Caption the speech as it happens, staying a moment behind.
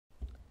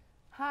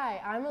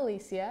Hi, I'm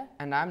Alicia.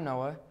 And I'm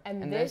Noah.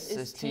 And this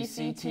is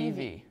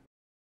TCTV.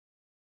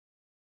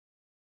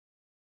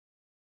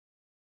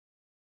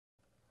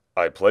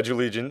 I pledge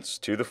allegiance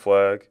to the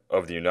flag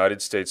of the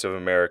United States of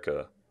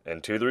America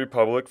and to the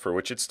republic for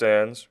which it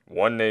stands,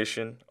 one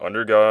nation,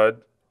 under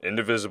God,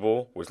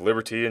 indivisible, with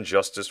liberty and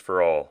justice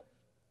for all.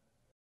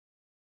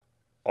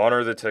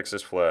 Honor the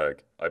Texas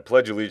flag. I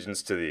pledge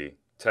allegiance to thee,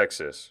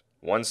 Texas,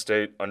 one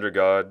state, under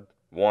God,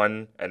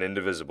 one and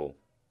indivisible.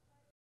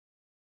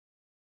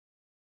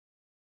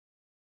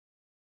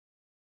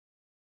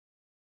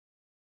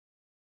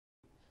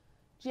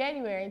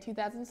 January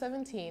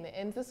 2017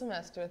 ends the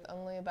semester with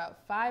only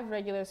about 5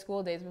 regular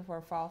school days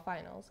before fall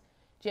finals.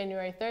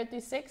 January 3rd through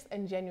 6th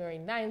and January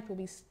 9th will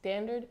be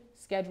standard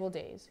scheduled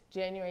days.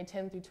 January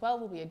 10th through 12th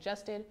will be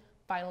adjusted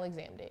final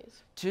exam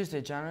days. Tuesday,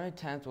 January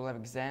 10th, we'll have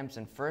exams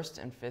in 1st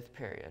and 5th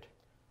period.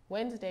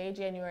 Wednesday,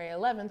 January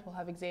 11th, we'll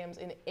have exams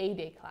in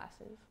A-day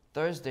classes.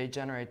 Thursday,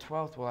 January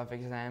 12th, we'll have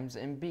exams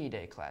in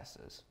B-day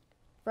classes.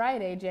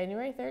 Friday,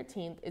 January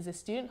 13th, is a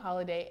student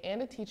holiday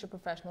and a teacher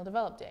professional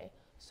develop day.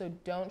 So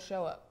don't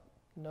show up.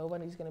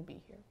 Nobody's going to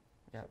be here.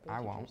 Yep, I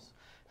won't.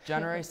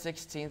 January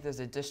 16th is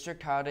a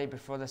district holiday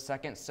before the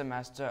second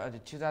semester of the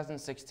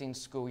 2016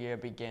 school year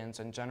begins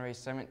on January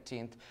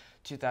 17th,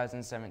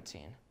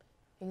 2017.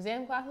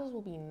 Exam classes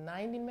will be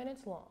 90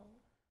 minutes long.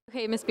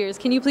 Okay, Ms. Beers,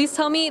 can you please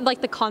tell me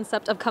the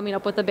concept of coming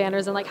up with the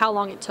banners and how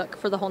long it took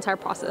for the whole entire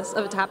process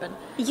of it to happen?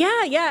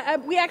 Yeah.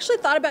 We actually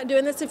thought about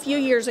doing this a few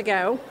years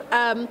ago,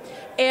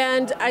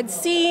 and I'd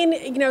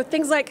seen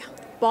things like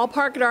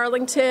Ballpark at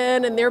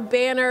Arlington and their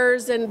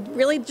banners and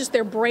really just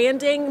their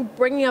branding,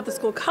 bringing out the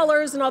school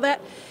colors and all that.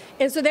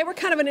 And so they were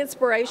kind of an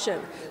inspiration.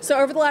 So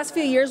over the last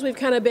few years, we've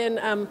kind of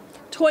been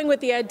toying with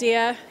the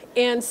idea.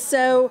 And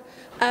so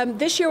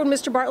this year when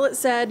Mr. Bartlett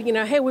said,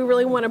 hey, we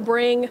really want to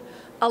bring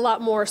a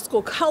lot more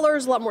school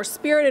colors, a lot more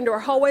spirit into our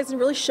hallways and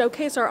really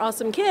showcase our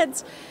awesome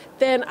kids,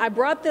 then I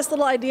brought this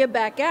little idea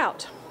back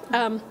out.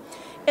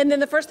 And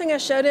then the first thing I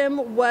showed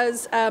him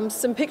was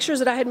some pictures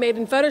that I had made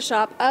in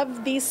Photoshop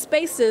of these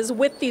spaces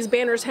with these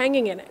banners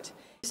hanging in it.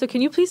 So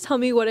can you please tell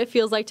me what it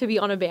feels like to be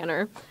on a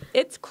banner?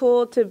 It's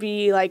cool to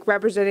be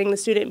representing the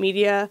student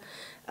media.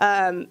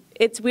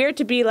 It's weird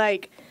to be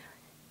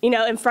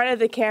in front of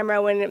the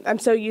camera when I'm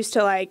so used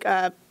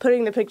to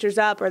putting the pictures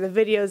up or the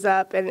videos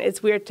up, and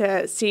it's weird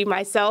to see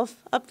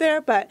myself up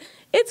there, but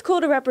it's cool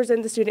to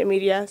represent the student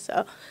media,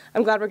 so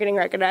I'm glad we're getting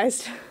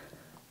recognized.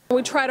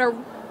 We tried our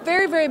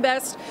very, very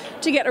best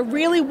to get a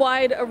really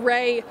wide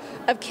array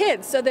of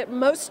kids so that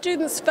most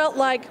students felt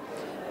like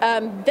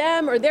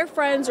them or their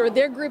friends or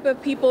their group of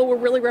people were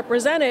really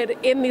represented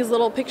in these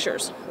little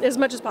pictures as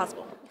much as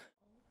possible.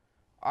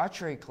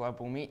 Archery Club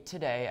will meet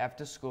today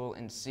after school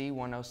in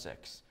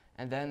C106,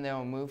 and then they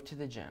will move to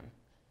the gym.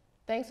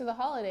 Thanks to the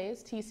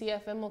holidays,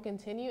 TCFM will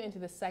continue into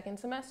the second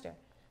semester.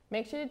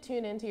 Make sure to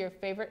tune in to your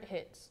favorite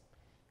hits.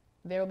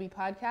 There will be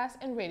podcasts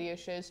and radio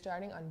shows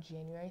starting on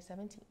January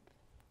 17th.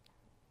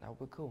 That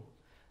will be cool.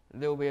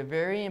 There will be a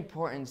very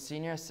important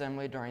senior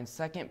assembly during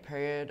second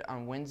period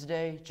on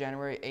Wednesday,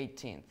 January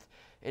 18th.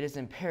 It is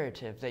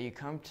imperative that you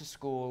come to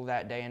school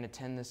that day and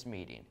attend this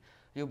meeting.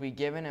 You'll be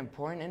given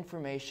important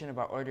information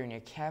about ordering your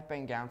cap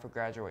and gown for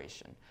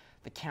graduation.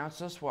 The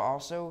counselors will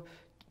also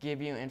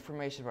give you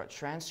information about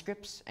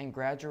transcripts and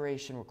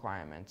graduation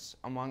requirements,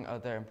 among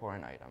other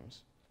important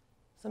items.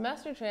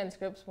 Semester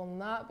transcripts will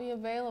not be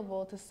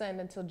available to send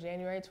until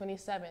January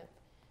 27th.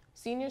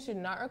 Seniors should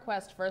not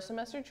request first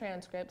semester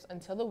transcripts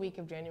until the week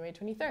of January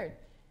 23rd.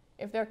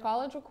 If their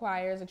college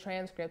requires a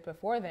transcript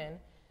before then,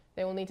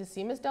 they will need to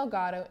see Ms.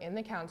 Delgado in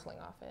the counseling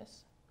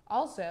office.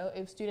 Also,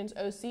 if students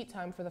owe seat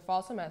time for the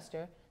fall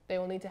semester, they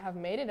will need to have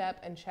made it up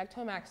and checked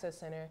Home Access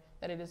Center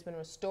that it has been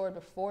restored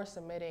before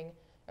submitting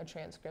a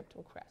transcript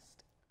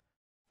request.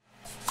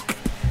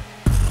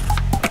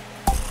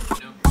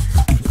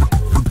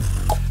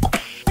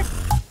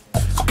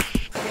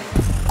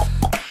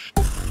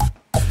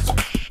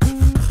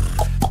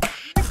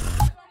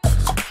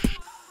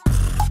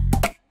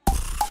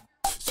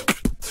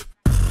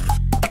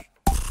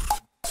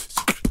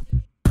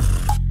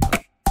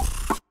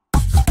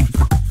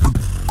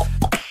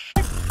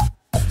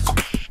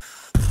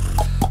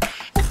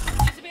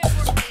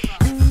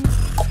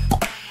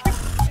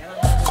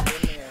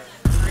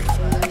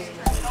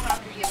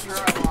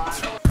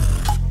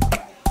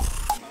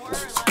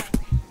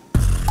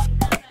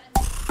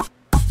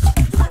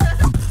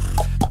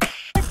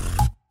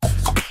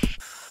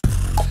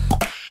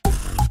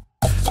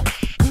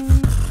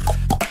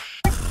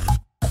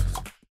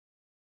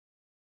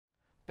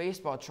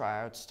 Baseball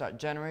tryouts start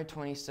January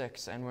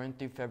 26th and run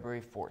through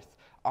February 4th.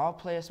 All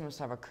players must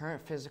have a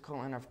current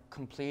physical and have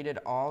completed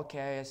all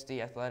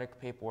KISD athletic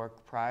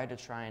paperwork prior to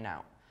trying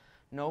out.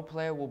 No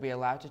player will be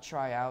allowed to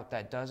try out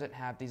that doesn't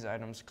have these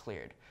items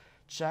cleared.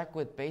 Check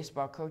with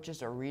baseball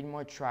coaches or read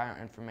more tryout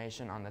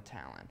information on the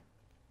talent.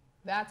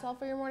 That's all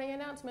for your morning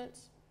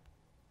announcements.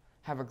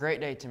 Have a great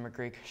day, Timber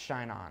Creek.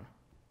 Shine on.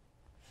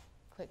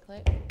 Click,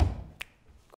 click.